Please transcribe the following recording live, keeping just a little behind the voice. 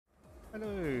Hello,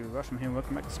 Watem here,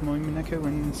 welcome back to some more Umineko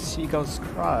When Seagulls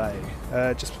Cry.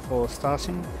 Just before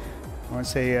starting, I want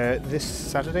to say this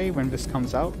Saturday when this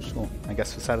comes out, or I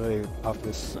guess for Saturday after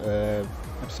this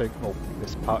episode, well,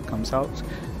 this part comes out,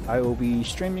 I will be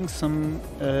streaming some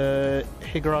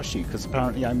Higurashi, because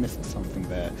apparently I missed something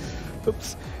there.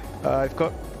 Oops. I've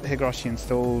got Higurashi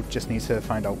installed, just need to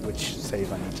find out which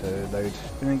save I need to load.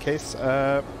 But in any case,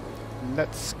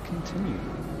 let's continue.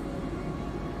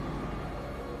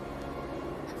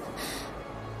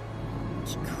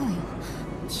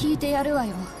 聞いてやるわ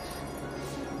よ。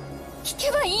聞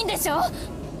けばいいんでしょ?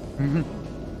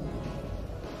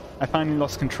 I finally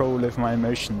lost control of my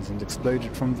emotions and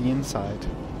exploded from the inside.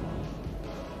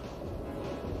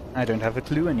 I don't have a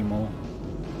clue anymore.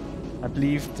 I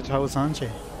believed that I was Anje.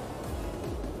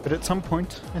 But at some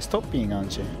point, I stopped being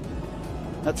Anje.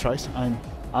 That's right, I'm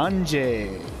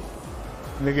Anje.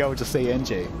 Maybe I'll just say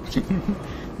NJ.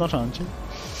 Not Anje.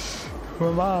 Who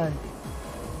am I?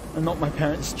 I'm not my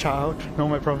parents' child, nor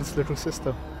my brother's little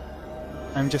sister.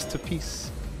 I'm just a piece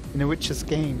in a witch's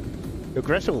game. You're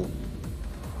Gretel.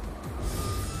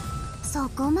 そ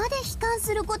こまで悲観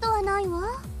することはないわ。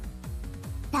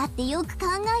だってよく考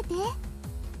えて。今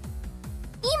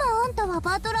あんたは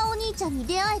バトラお兄ちゃんに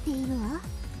出会えているわ。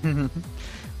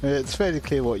It's fairly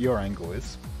clear what your angle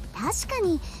is. 確か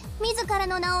に自ら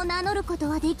の名を名乗ること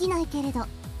はできないけれど、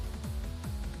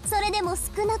それでも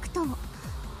少なくとも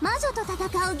魔女と戦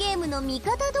うゲームの味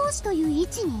方同士という位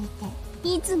置にい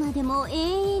て、いつまでも永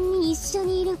遠に一緒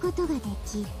にいることがで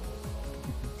きる。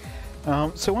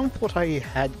So one thought I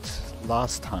had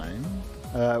last time,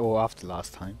 or after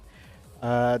last time,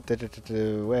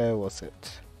 where was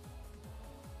it?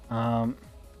 Not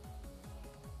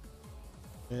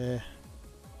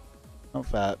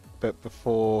that, but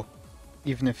before,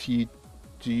 even if you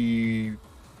do...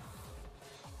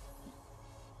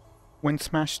 When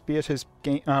smashed, Beatrice's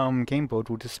game board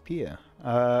will disappear.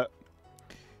 But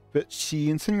she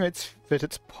insinuates that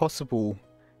it's possible,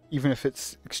 even if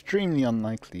it's extremely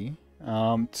unlikely,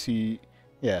 to...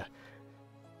 Yeah.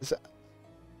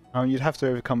 You'd have to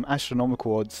overcome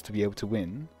astronomical odds to be able to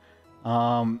win.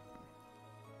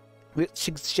 Which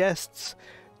suggests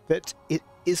that it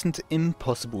isn't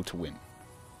impossible to win.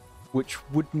 Which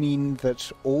would mean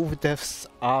that all the deaths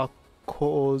are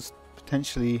caused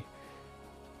potentially...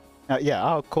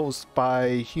 are caused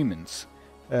by humans,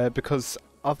 because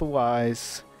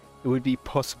otherwise it would be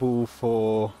possible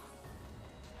for,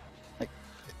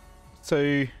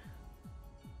 so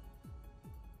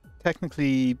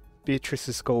technically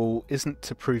Beatrice's goal isn't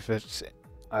to prove that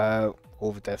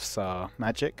all the deaths are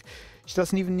magic. She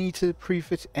doesn't even need to prove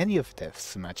that any of the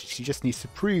deaths are magic. She just needs to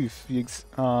prove the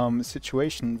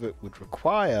situation that would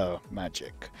require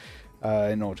magic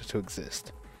in order to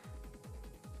exist.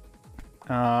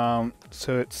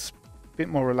 So it's a bit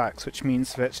more relaxed, which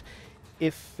means that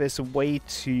if there's a way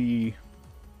to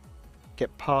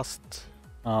get past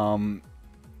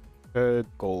her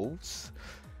goals,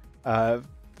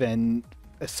 then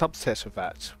a subset of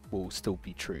that will still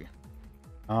be true.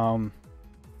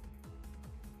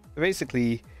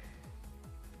 Basically,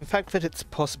 the fact that it's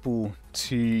possible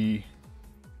to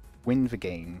win the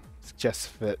game suggests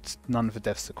that none of the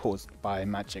deaths are caused by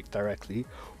magic directly,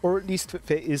 or at least that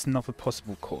there is another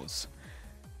possible cause.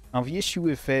 Now, the issue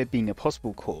with there being a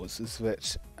possible cause is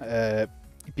that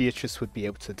Beatrice would be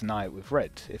able to deny it with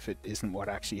red if it isn't what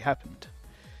actually happened.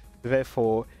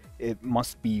 Therefore, it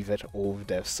must be that all the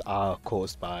deaths are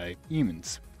caused by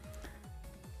humans.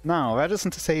 Now, that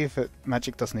isn't to say that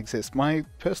magic doesn't exist. My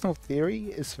personal theory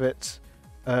is that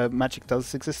magic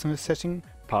does exist in this setting,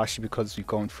 partially because we've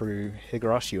gone through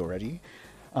Higurashi already.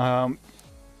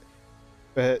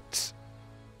 But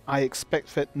I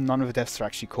expect that none of the deaths are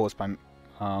actually caused by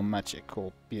magic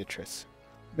or Beatrice.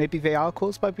 Maybe they are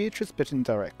caused by Beatrice, but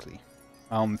indirectly,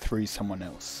 through someone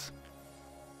else.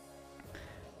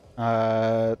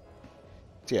 Yeah,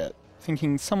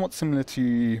 thinking somewhat similar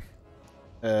to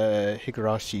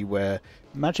Higurashi, where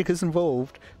magic is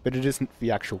involved, but it isn't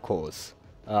the actual cause.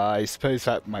 I suppose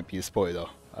that might be a spoiler.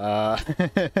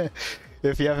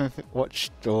 If you haven't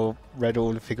watched or read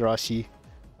all of Higurashi,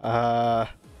 I'll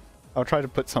try to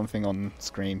put something on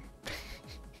screen.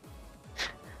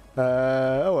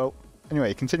 Oh well.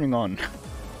 Anyway, continuing on.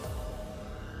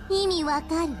 意味わ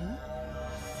かる?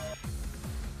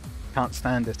 Can't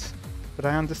stand it, but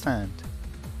I understand.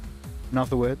 In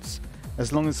other words,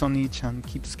 as long as Oni-chan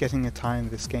keeps getting a tie in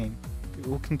this game, it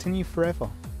will continue forever.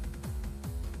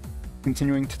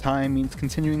 Continuing to tie means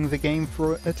continuing the game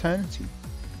for eternity,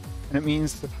 and it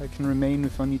means that I can remain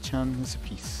with Oni-chan as a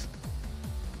piece.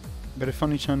 But if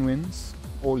Oni-chan wins,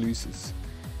 or loses,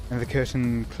 and the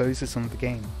curtain closes on the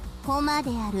game, 駒で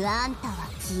あるあんたは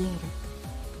消える。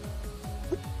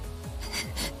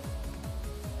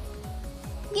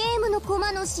ゲームの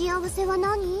駒の幸せは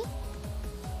何？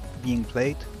 Being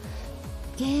played.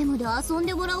 ゲームで遊ん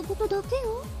でもらうことだけ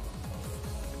よ。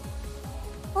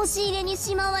押し入れに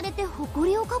しまわれて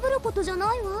埃をかぶることじゃ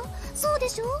ないわ。そうで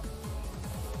しょ？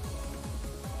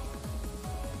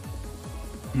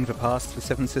 In the past, the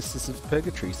Seven Sisters of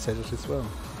Purgatory said it as well.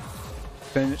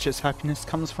 Furniture's happiness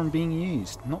comes from being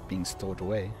used, not being stored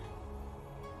away.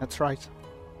 That's right.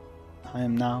 I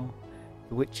am now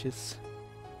the witch's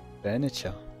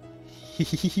furniture.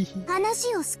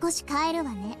 話を少し変える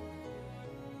わね。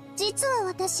実は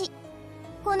私、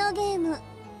このゲーム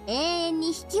永遠に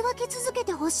引き分け続け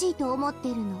てほしいと思って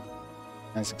るの。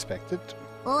 As expected.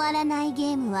 終わらない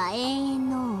ゲームは永遠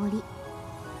の檻。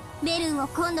ベルンを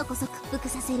今度こそ屈服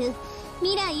させる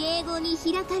未来永劫に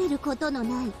開かれることの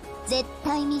ない絶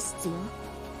対密室よ。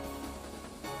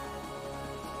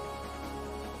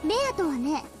ベアとは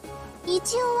ね、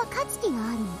一応は勝つ気が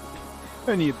あるの。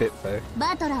Only a bit though.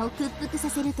 バトラを屈服さ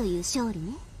せるという勝利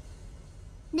ね。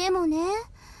でもね、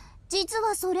実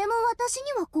はそれも私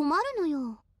には困るの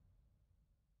よ。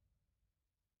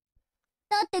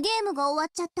だってゲームが終わ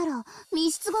っちゃったら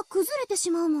密室が崩れて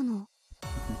しまうもの。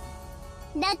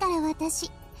だから私、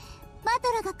バ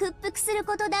トラが屈服する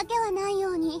ことだけはない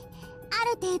ようにあ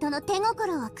る程度の手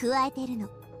心は加えてるの。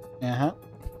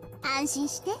安心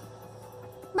して。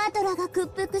バトラが屈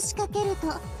服しかけると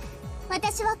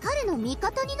私は彼の味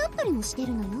方になったりもして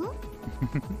るのよ。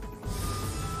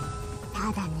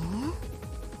ただね、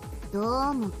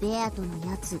どうもベアとの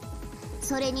やつ、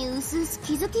それにうすうす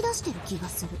気づき出してる気が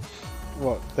する。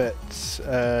 What, that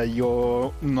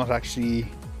you're not actually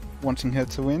wanting her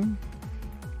to win?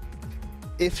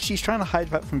 If she's trying to hide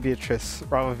that from Beatrice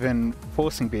rather than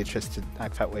forcing Beatrice to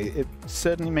act that way, it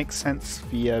certainly makes sense for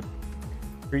the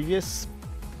previous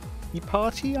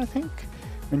party, I think,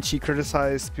 when she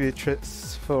criticized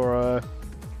Beatrice for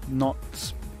not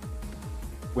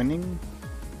winning,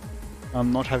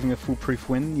 not having a foolproof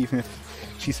win, even if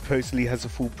she supposedly has a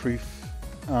foolproof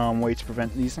way to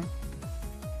prevent losing.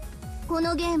 こ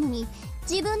のゲームに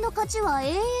自分の勝ちは永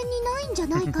遠にないんじゃ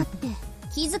ないかって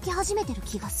気づき始めてる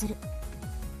気がする。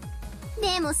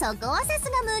でもそこはさす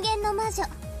が無限の魔女。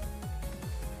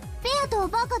ベアとは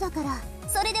バカだから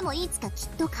それでもいつかきっ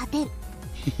と勝てる。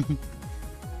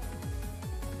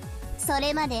そ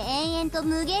れまで延々と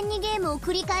無限にゲームを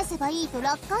繰り返せばいいと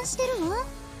楽観してるわ。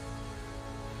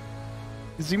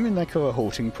 Is Umineko a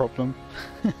halting problem?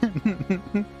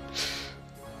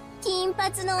 金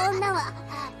髪の女は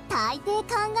大抵考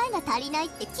えが足りないっ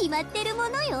て決まってるも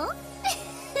のよ。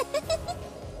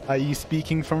Are you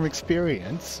speaking from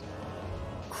experience?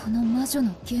 この魔女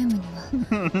のゲームに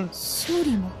は勝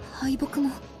利も敗北も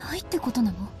ないってこと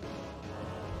なの？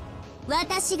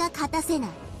私が勝たせない。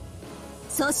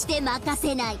そして負か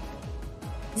せない。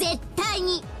絶対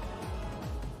に。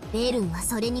ベルンは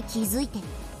それに気づいてる。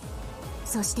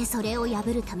そしてそれを破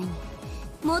るために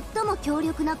最も強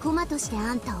力な駒として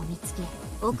あんたを見つけ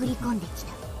送り込んでき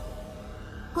た。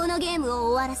このゲーム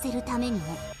を終わらせるために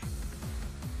ね。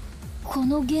こ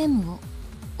のゲームを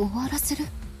終わらせる？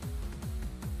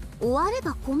終われ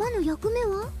ば駒の役目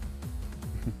は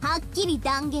はっきり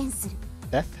断言する。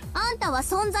 Death? あんたは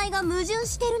存在が矛盾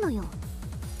してるのよ。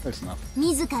 Close enough.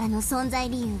 自らの存在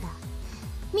理由が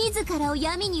自らを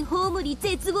闇に葬り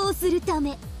絶望するた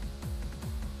め。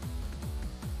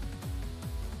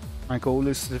 My goal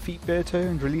is to defeat Berto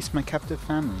and release my captive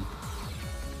family.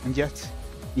 And yet,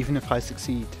 even if I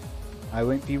succeed, I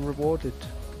won't be rewarded.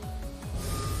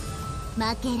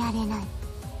 負けられない。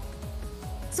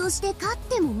そして勝っ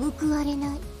ても報われ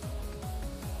ない。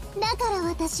だから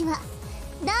私は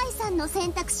第3の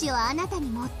選択肢をあなたに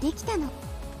持ってきたの。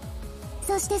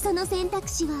そしてその選択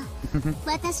肢は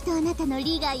私とあなたの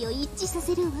利害を一致さ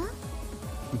せるわ。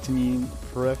 Continuing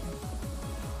forever.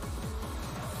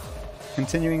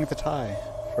 Continuing the tie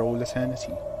for all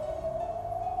eternity.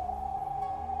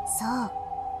 そう。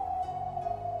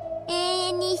永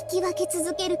遠に引き分け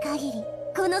続ける限り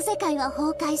この世界は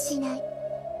崩壊しない。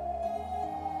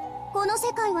この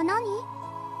世界は何？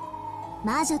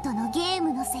魔女とのゲー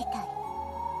ムの世界。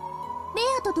ベ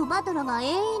アトとバトラが永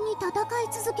遠に戦い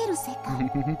続ける世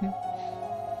界。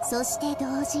そして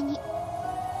同時に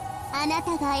あな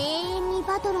たが永遠に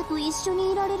バトラと一緒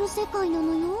にいられる世界な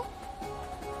のよ。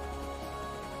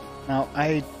 Now,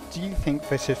 I do think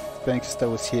that if Bankstar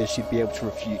was here, she'd be able to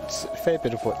refute a fair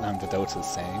bit of what Lambda Delta is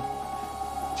saying.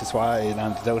 Which is why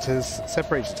Lambda Delta has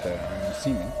separated her, I'm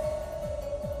assuming.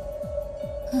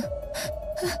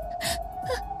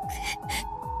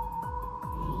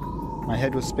 My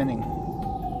head was spinning.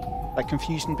 That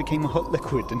confusion became a hot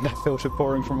liquid and I felt it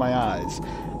pouring from my eyes.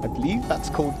 I believe that's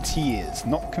called tears,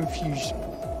 not confusion.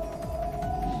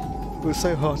 It was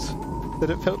so hot that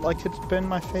it felt like it had burned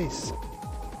my face.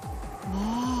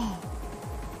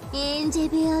 エンジェ・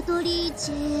ベアトリー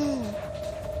チェ、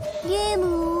ゲー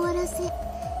ムを終わらせ、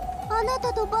あな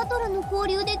たとバトラの交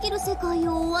流できる世界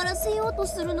を終わらせようと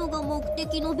するのが目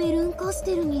的のベルンカス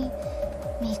テルに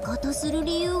味方する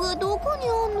理由がどこに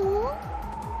あんの？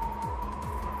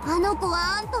あの子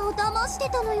はあんたを騙して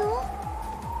たのよ。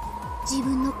自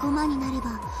分の駒になれ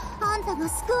ばあんたが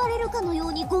救われるかのよ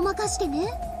うにごまかして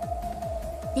ね。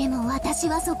でも私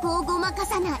はそこをごまか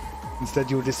さない。Instead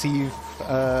you'll deceive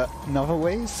in other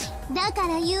ways? だか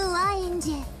ら言うわエン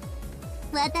ジェ、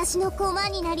私の駒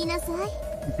になりなさい。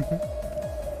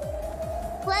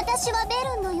私は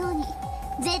ベルンのように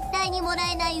絶対にも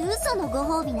らえない嘘の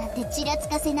ご褒美なんてちらつ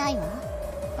かせないわ。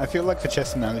I feel like the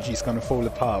chess analogy is going to fall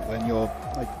apart when you're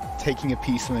like taking a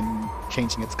piece and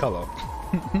changing its color.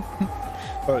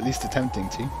 Or at least attempting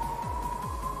to.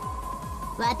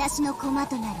 私の駒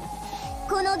となる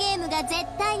このゲームが絶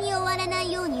対に終わらな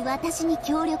いように私に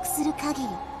協力する限り、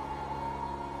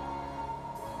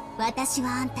私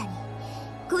はあんたに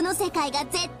この世界が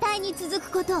絶対に続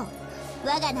くことを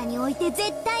我が名において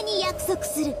絶対に約束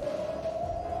する。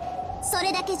そ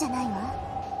れだけじゃないわ、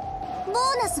ボー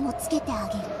ナスもつけてあ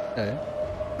げる。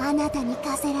あなたに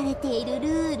課せられているル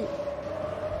ール、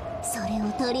それを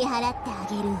取り払ってあ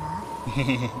げるわ。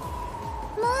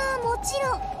まあもち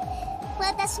ろん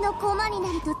私の駒に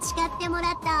なると誓っても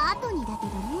らった後にだけ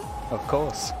どね。Of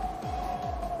course.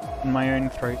 In my own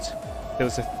throat, there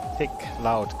was a thick,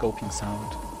 loud gulping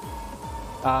sound.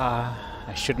 Ah,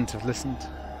 I shouldn't have listened.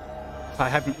 If I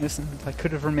hadn't listened, I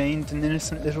could have remained an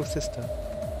innocent little sister,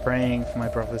 praying for my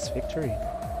brother's victory.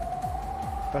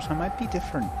 But I might be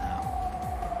different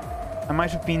now. I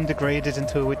might have been degraded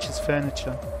into a witch's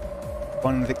furniture,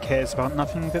 one that cares about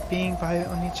nothing but being by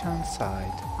Oni-chan's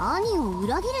side. 兄を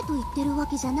裏切れと言ってるわ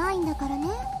けじゃないんだからね。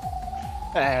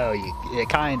Oh, you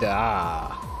kinda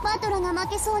are. バトラが負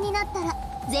けそうになったら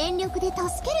全力で助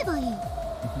ければいい。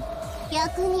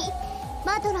逆に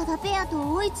バトラがペア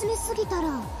と追い詰めすぎた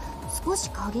ら少し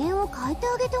加減を変えて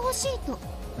あげてほしいと。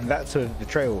And that's what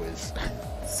betrayal is.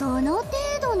 その程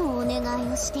度のお願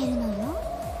いをしてるのよ。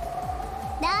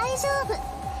大丈夫、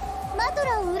バト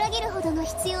ラを裏切るほどの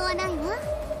必要はないわ。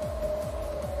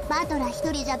バトラ一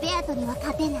人じゃベアトには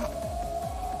勝てない。だ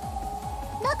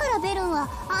からベルンは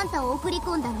あんたを送り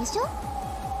込んだんでしょ。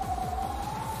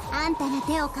あんたが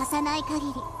手を貸さない限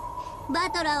りバ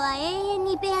トラは永遠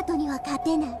にベアトには勝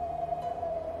てない。ね、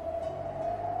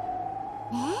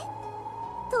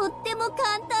とっても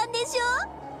簡単でし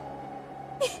ょ。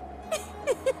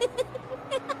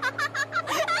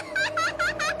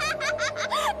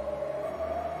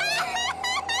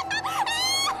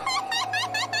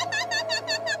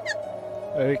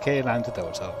Okay, landed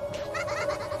daughter.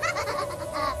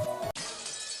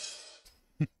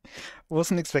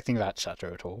 Wasn't expecting that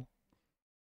chatter at all.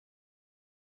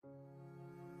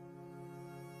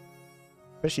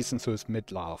 Especially since it was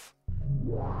mid-laugh.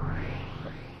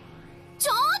 ち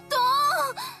ょっと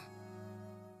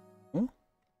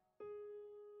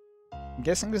I'm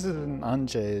guessing this is in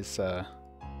Anje's,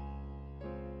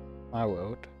 my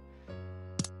world.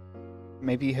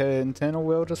 Maybe her internal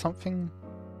world or something?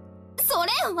 そ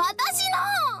れ私の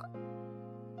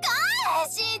返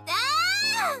して。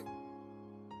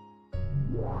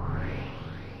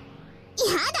や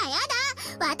だやだ、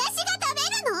私が食べ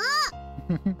るの。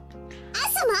ア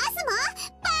スモアスモ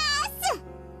パース。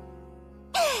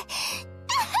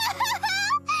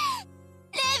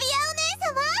レビアお姉様、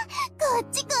こっ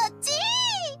ちこっち。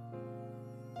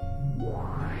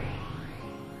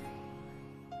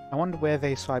I wonder where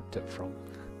they swiped it from.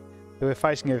 They were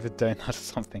fighting over donut or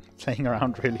something, playing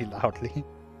around really loudly.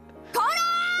 こ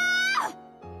ら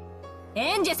ー！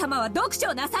エンジェ様は読書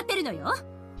をなさってるのよ。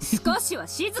少しは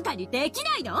静かにでき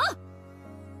ないの？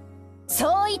そ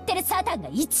う言ってるサタンが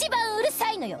一番うる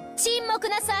さいのよ。沈黙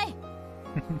なさい。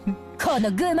こ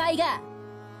の愚昧が。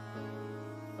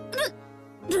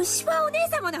ルシファーお姉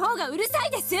様の方がうるさ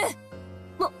いです。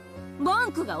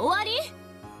文句が終わり？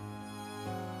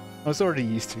 I was already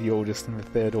used to the oldest and the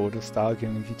third oldest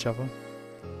arguing with each other,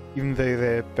 even though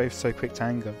they're both so quick to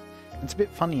anger. It's a bit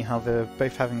funny how they're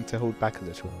both having to hold back a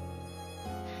little.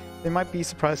 They might be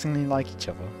surprisingly like each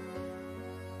other.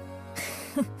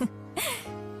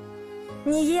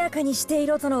 賑やかにしてい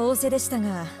ろとの仰せでした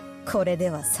が、これで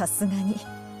はさすがに。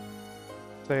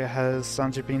So has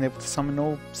Sanji been able to summon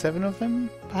all 7 of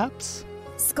them, perhaps?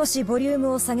 少しボリュー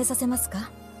ムを下げさせますか？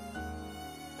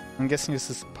 I'm guessing this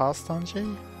is past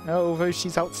Sanji? Oh, although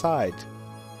she's outside.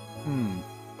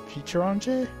 Future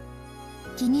Anje?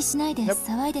 気にしないで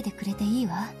騒いでてくれていい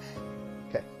わ。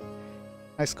Okay.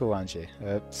 High school Anje.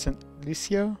 St.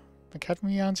 Lucio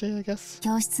Academy Anje, I guess?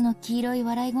 教室の黄色い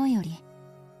笑い声より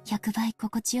100倍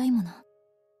心地よいもの。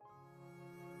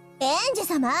園児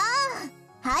様、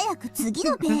早く次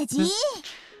のページ。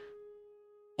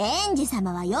園児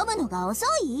様は読むのが遅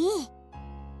い。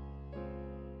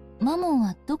マモン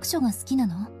は読書が好きな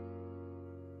の？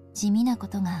地味なこ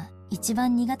とが一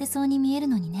番苦手そうに見える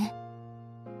のにね。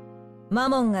マ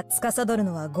モンが司る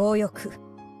のは強欲。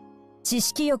知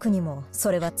識欲にも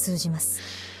それは通じます。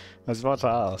I was about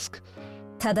to ask.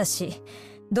 ただし、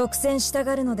独占した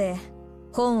がるので、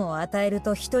本を与える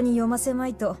と人に読ませま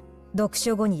いと、読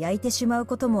書後に焼いてしまう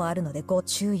こともあるのでご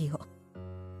注意を。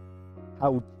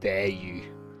How dare you?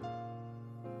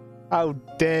 How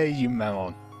dare you,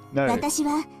 Mamon? No. 私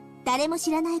は誰も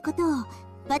知らないことを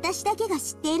私だけが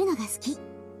知っているのが好き。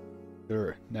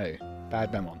No.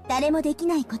 Bad Mamon. 誰もでき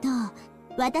ないことを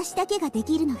私だけがで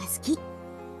きるのが好き。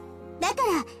だか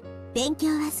ら勉強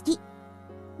は好き。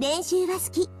練習は好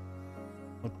き。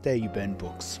How dare you burn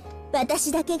books?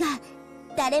 私だけが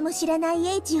誰も知らない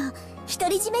英知を独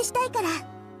り占めしたいから。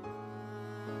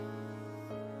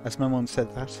As Mamon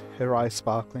said that, her eyes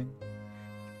sparkling,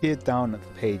 peered down at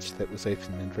the page that was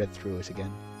open and read through it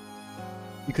again.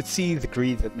 You could see the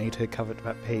greed that made her covet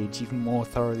that page even more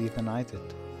thoroughly than I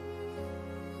did.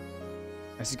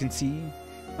 As you can see,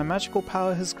 my magical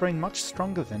power has grown much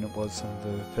stronger than it was on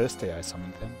the first day I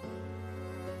summoned them.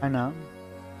 By now,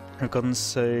 I've gotten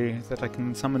so that I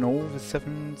can summon all the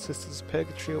 7 Sisters of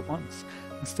Purgatory at once,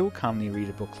 and still calmly read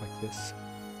a book like this.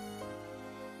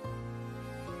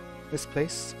 This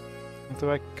place,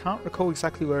 although I can't recall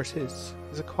exactly where it is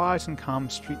a quiet and calm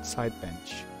street-side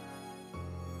bench.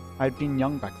 I'd been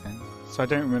young back then, so I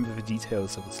don't remember the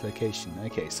details of its location.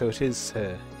 Okay, so it is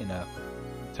her inner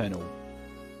eternal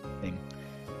thing.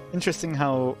 Interesting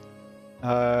how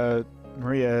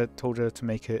Maria told her to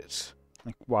make it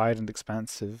like wide and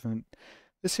expansive, and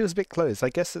this feels a bit closed. I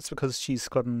guess it's because she's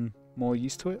gotten more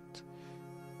used to it,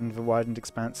 and the wide and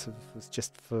expansive was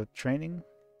just for training.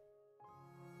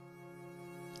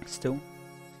 Still,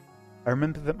 I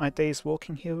remember that my days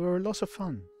walking here were a lot of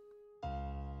fun,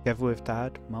 together with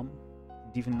Dad, Mum,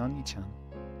 and even Nani-chan.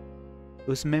 It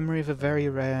was a memory of a very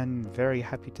rare and very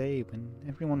happy day when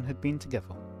everyone had been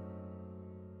together.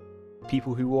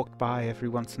 People who walked by every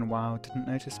once in a while didn't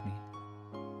notice me.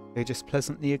 They just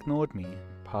pleasantly ignored me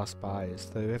and passed by as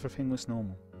though everything was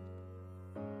normal.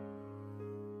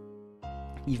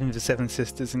 Even the 7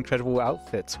 Sisters' incredible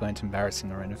outfits weren't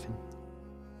embarrassing or anything.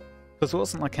 Because it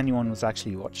wasn't like anyone was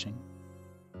actually watching.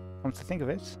 Come to think of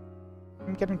it,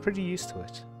 I'm getting pretty used to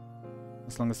it.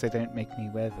 As long as they don't make me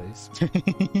wear those.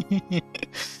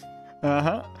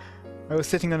 I was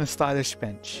sitting on a stylish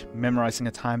bench, memorizing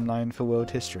a timeline for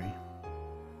world history.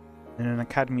 In an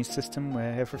academy system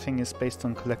where everything is based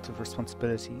on collective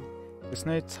responsibility, there's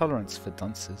no tolerance for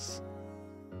dunces.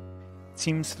 It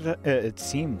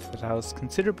seemed that I was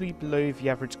considerably below the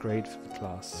average grade for the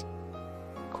class.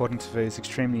 According to those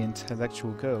extremely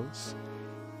intellectual girls,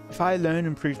 if I alone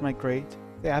improved my grade,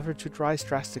 the average would rise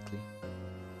drastically.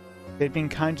 They'd been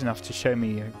kind enough to show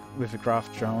me with a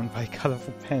graph drawn by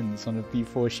colourful pens on a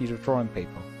B4 sheet of drawing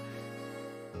paper.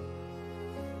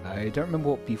 I don't remember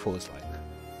what B4 is like.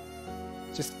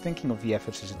 Just thinking of the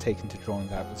effort it had taken to draw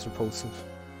that was repulsive.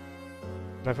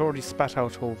 But I've already spat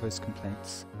out all those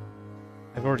complaints.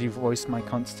 I've already voiced my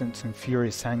constant and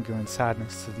furious anger and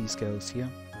sadness to these girls here.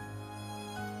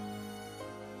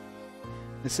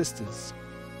 The sisters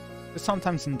were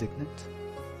sometimes indignant,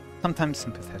 sometimes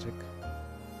sympathetic,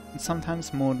 and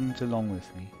sometimes mourned along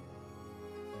with me.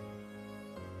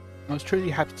 I was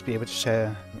truly happy to be able to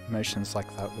share emotions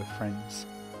like that with friends.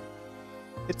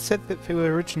 It's said that they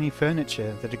were originally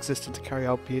furniture that existed to carry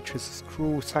out Beatrice's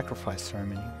cruel sacrifice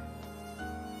ceremony.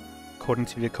 According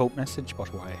to the occult message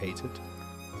bottle I hated,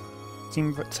 it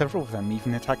seemed that several of them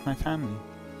even attacked my family.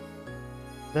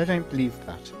 But I don't believe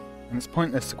that, and it's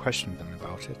pointless to question them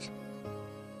about it.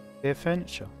 They are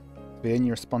furniture. They only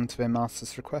respond to their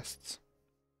master's requests.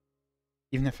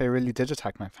 Even if they really did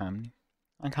attack my family,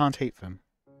 I can't hate them.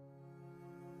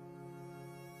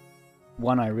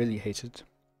 One I really hated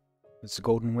was the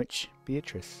Golden Witch,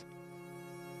 Beatrice.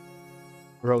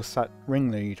 Rose that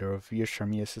ringleader of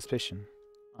Yoshimiya's suspicion,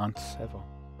 Aunt Eva.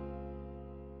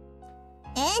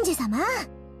 園児様、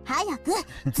早く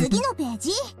次のペー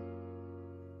ジ。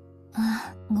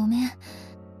あ、ごめん。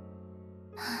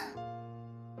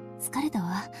疲れた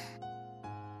わ。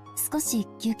少し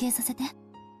休憩させて。園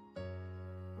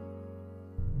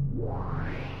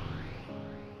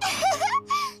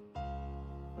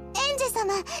児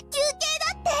様、休憩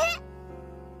だって。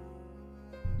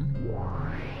遊ぼう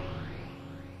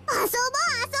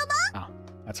遊ぼう。 Ah,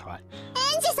 that's why. エ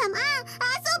ンジ様、遊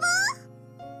ぼ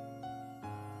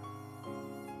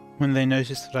う。 When they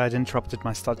noticed that I had interrupted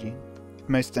my studying,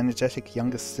 the most energetic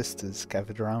youngest sisters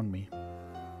gathered around me.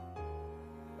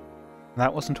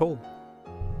 That wasn't all.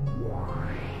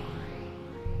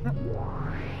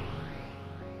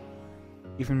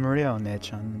 Even Maria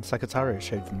Onechan and Sakataro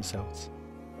showed themselves.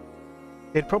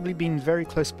 They had probably been very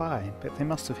close by, but they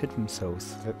must have hid themselves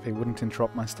so that they wouldn't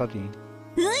interrupt my studying.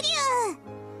 ウリュウ、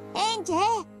エンジェ、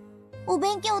お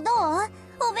勉強どう？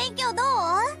お勉強どう？や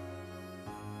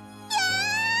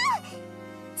ー、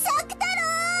サク太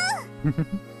郎元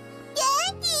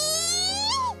気？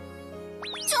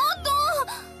ちょっ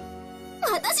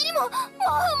と私にもモフ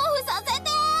モフさせて。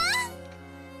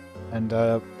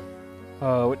 And,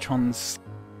 which one's,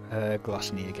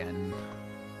 Gluttony again?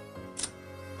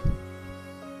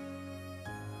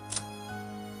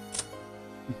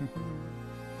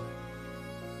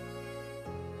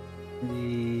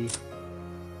 The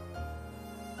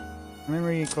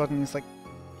memory Gluttony is like,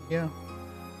 yeah.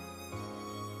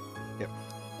 Yep.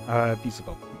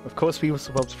 Beelzebub. Of course,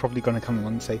 Beelzebub's probably gonna come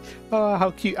along and say, "Oh,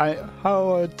 how cute! I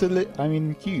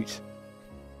mean, cute."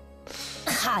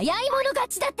 早い者勝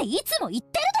ちだっていつも言っ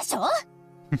てるでしょ。ああ、かわ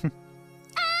いい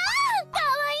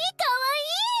かわ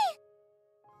いい。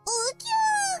う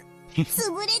きゅー、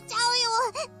潰れちゃうよ。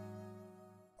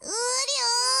うりゅ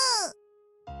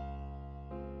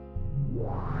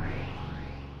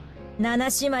ー。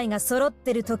七姉妹が揃っ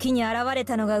てる時に現れ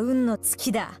たのが運の尽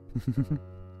きだ。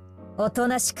おと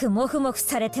なしくモフモフ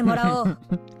されてもらおう。も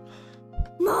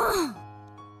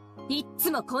ういっ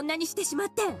つもこんなにしてしまっ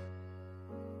て。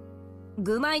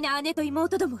愚昧な姉と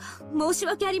妹どもが申し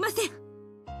訳ありません。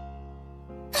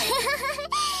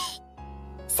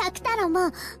サク太郎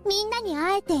もみんなに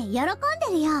会えて喜んで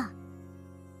るよ。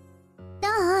ど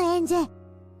うエンジェ、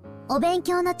お勉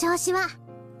強の調子は？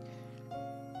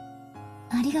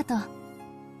ありがとう。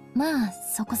まあ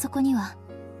そこそこには。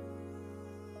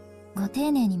ご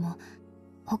丁寧にも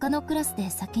他のクラスで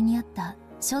先にあった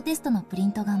小テストのプリ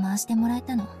ントが回してもらえ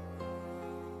たの。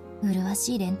麗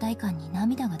しい連帯感に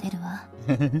涙が出るわ。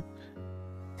と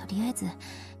りあえず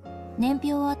年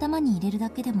表を頭に入れるだ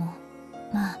けでも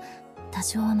まあ多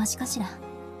少はマシかしら。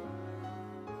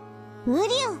ウリュウ、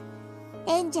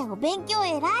エンジェお勉強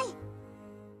偉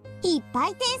い。いっぱ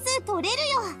い点数取れる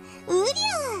よ、ウリュウ。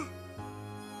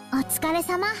お疲れ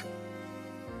様。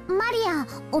マリア、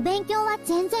お勉強は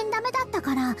全然ダメだった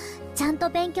から、ちゃんと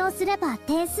勉強すれば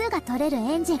点数が取れる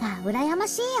エンジェが羨ま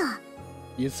しいよ。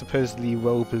He is supposedly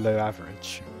well below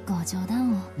average. ご冗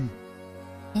談を。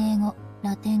英語、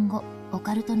ラテン語、オ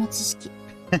カルトの知識。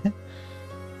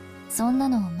そんな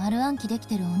のを丸暗記でき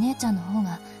てるお姉ちゃんの方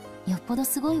がよっぽど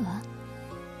すごいわ。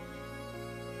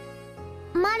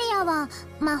マリアは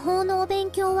魔法のお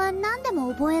勉強は何でも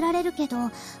覚えられるけど、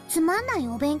つまんない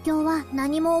お勉強は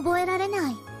何も覚えられ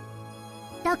ない。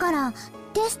だから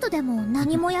テストでも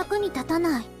何も役に立た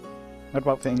ない。What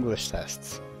about the English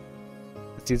tests?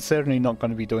 He's certainly not going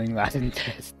to be doing that in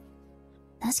tests.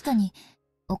 確かに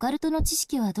オカルトの知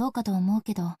識はどうかと思う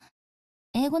けど、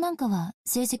英語なんかは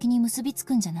成績に結びつ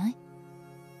くんじゃない？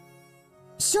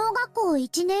小学校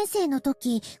1年生の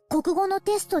時、国語の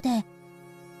テストで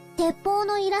鉄砲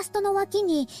のイラストの脇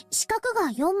に四角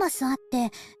が4マスあって、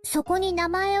そこに名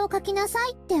前を書きなさ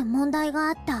いって問題が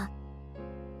あった。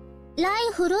ラ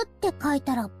イフルって書い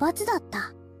たら×だっ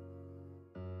た。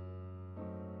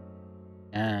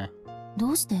ど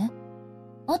うして？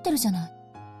合ってるじゃない。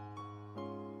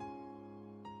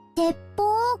鉄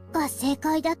砲が正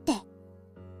解だって。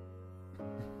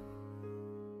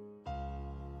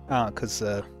Because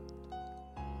it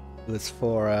was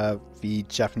for the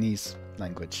Japanese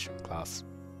language class.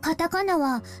 カタカナ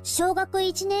は小学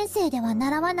1年生では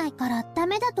習わないからダ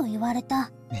メだと言われた。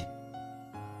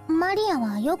マリア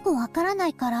はよくわからな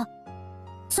いから、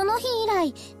その日以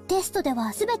来テストで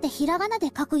は全てひらがなで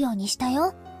書くようにした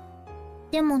よ。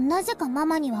でもなぜかマ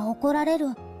マには怒られる。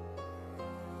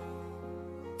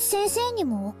先生に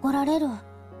も怒られる。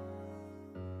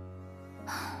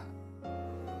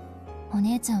お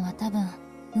姉ちゃんは多分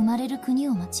生まれる国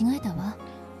を間違えたわ。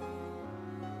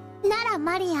なら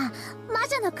マリア、魔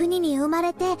女の国に生ま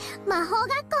れて魔法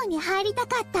学校に入りた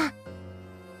かった。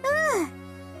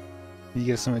Can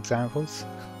you give some examples?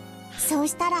 そう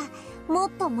したらも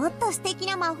っともっと素敵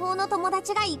な魔法の友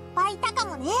達がいっぱいいたか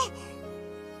もね。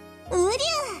うり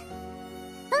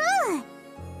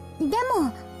ゅう。で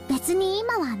も別に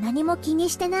今は何も気に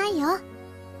してないよ。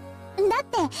だっ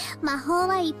て魔法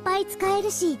はいっぱい使え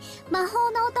るし、魔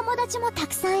法のお友達もた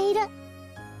くさんいる。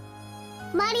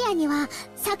マリアには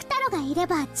サクタロがいれ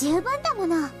ば十分だも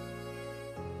の。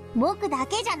僕だ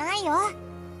けじゃないよ。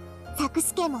サク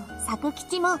スケもサク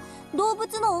吉も動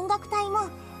物の音楽隊も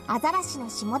アザラシの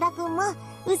下田くんも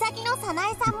ウサギのサナ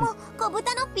エさんも小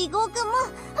豚のピゴーくんも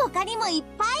他にもいっ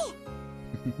ぱい。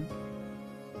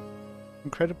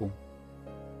Incredible.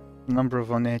 The number of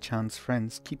One-chan's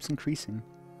friends keeps increasing.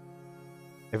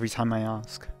 Every time I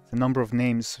ask, the number of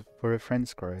names for her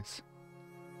friends grows.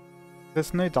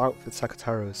 There's no doubt that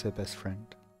Sakataro is her best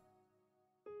friend.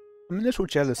 I'm a little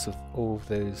jealous of all of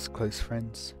those close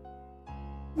friends.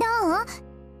 どう？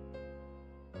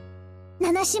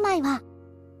七姉妹は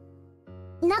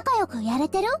仲良くやれ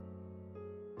てる？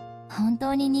本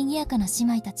当に賑やかな姉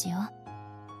妹たちよ。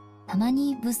たま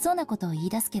に物騒なことを言い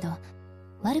出すけど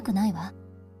悪くないわ。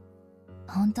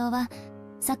本当は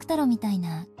サクタロみたい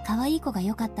な可愛い子が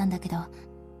良かったんだけど、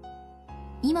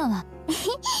今は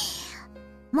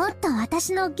もっと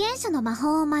私の原初の魔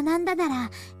法を学んだなら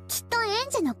きっとエン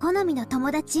ジェの好みの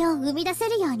友達を生み出せ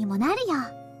るようにもなるよ。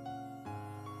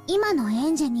今のエ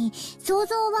ンジェに想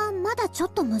像はまだちょ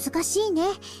っと難しいね。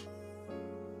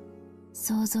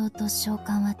想像と召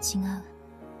喚は違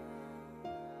う。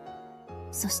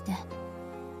そして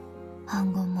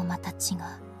反言もまた違う。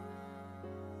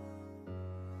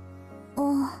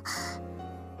お、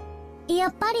や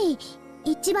っぱり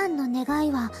一番の願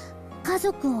いは家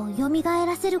族を蘇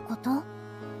らせること？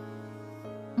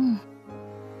うん。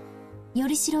よ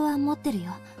りしろは持ってる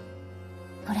よ。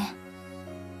これ。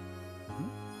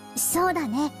そうだ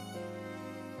ね。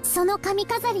その髪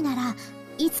飾りなら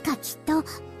いつかきっと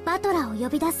バトラを呼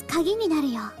び出す鍵にな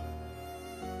るよ。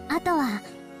あとは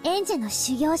エンジェの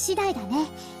修行次第だね。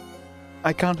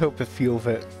I can't help but feel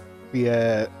that the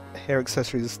hair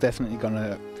accessory is definitely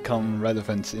gonna become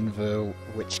relevant in the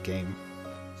witch game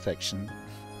section.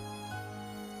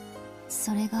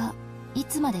 それがい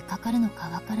つまでかかるのか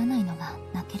わからないのが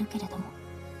泣けるけれど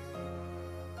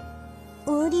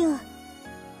も。ウリュウ、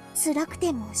辛く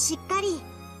てもしっかり。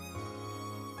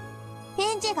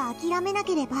エンジェが諦めな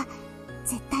ければ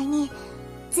絶対にい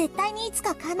つ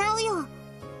か叶うよ。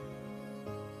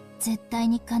絶対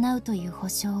に叶うという保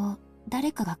証を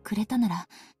誰かがくれたなら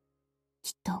き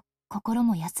っと心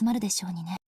も休まるでしょうに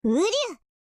ね。ウリュ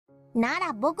ウな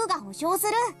ら僕が保証す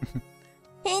る。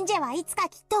エンジェはいつか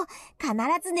きっと必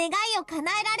ず願いを叶えら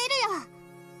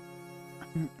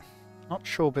れるよ。Not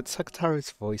sure, but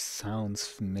Sakataro's voice sounds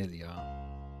familiar.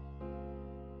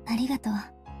 ありがとう。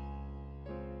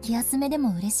気休めで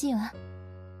も嬉しいわ。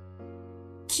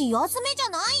気休めじゃ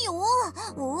ないよ、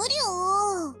ウリュ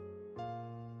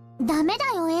ウ。ダメ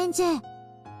だよ、エンジェ。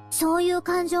そういう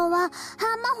感情は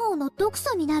半魔法の毒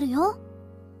素になるよ。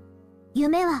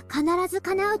夢は必ず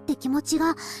叶うって気持ち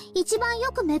が一番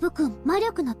よく芽吹く魔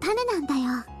力の種なんだ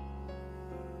よ。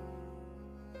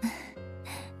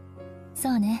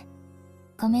そうね。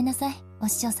ごめんなさい、お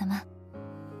師匠様。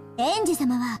エンジ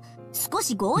様は少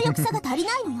し強欲さが足り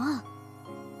ないのよ。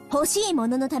欲しいも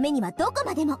ののためにはどこ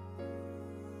までも。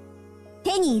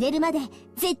手に入れるまで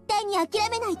絶対に諦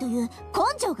めないという根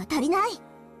性が足りない。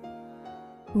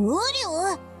ウリュウ、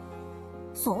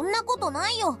そんなこと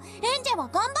ないよ。エンジェは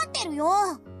頑張ってるよ。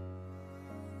あ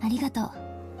りがとう、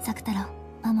サク太郎、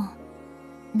マモン。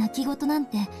泣き言なん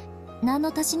て何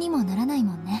の足しにもならない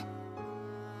もんね。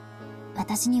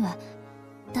私には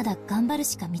ただ頑張る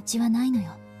しか道はないの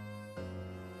よ。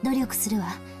努力するわ。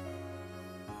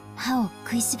歯を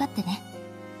食いしばってね。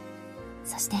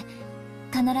そして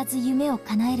必ず夢を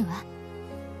叶えるわ。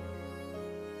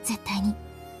絶対に。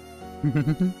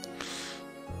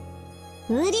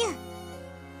ウリュウ、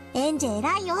エンジェ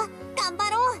偉いよ。頑張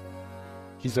ろう。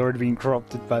 He's already been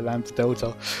corrupted by Lamp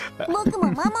Delta. 僕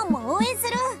もママも応援す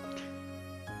る。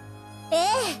ええ、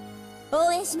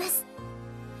応援します。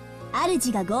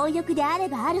主が強欲であれ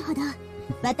ばあるほど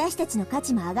私たちの価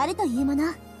値も上がるというもの。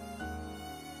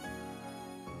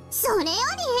それよりエン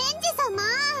ジ様、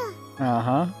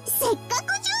 Uh-huh. せっかく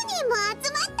10人も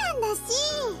集まったんだし、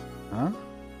 Huh?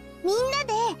 みんな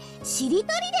でしりとり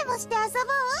でもして遊ぼうって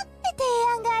提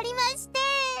案がありまして。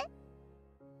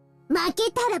負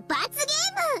けたら罰ゲー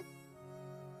ム。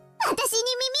私に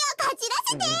耳をかじら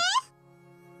せて。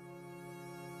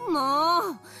もう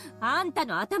あんた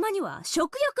の頭には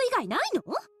食欲以外ないの？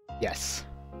 Yes.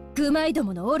 グマイど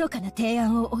もの愚かな提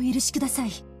案をお許しくださ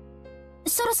い。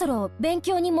そろそろ勉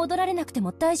強に戻られなくて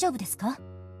も大丈夫ですか？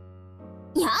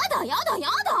やだやだや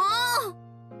だ、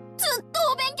ずっと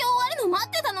お勉強終わるの待っ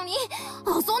てたのに遊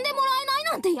んでもらえない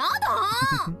なんてやだ。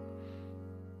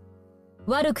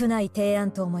悪くない提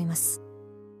案と思います。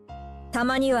た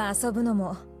まには遊ぶの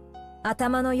も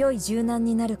頭の良い柔軟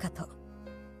になるかと。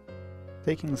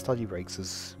Taking study breaks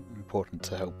is important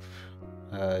to help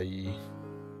You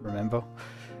remember?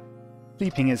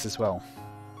 Sleeping is as well.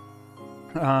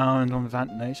 And on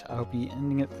that note, I'll be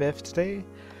ending it there for today.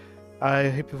 I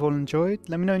hope you've all enjoyed.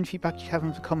 Let me know any feedback you have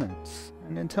in the comments.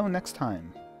 And until next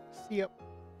time, see ya.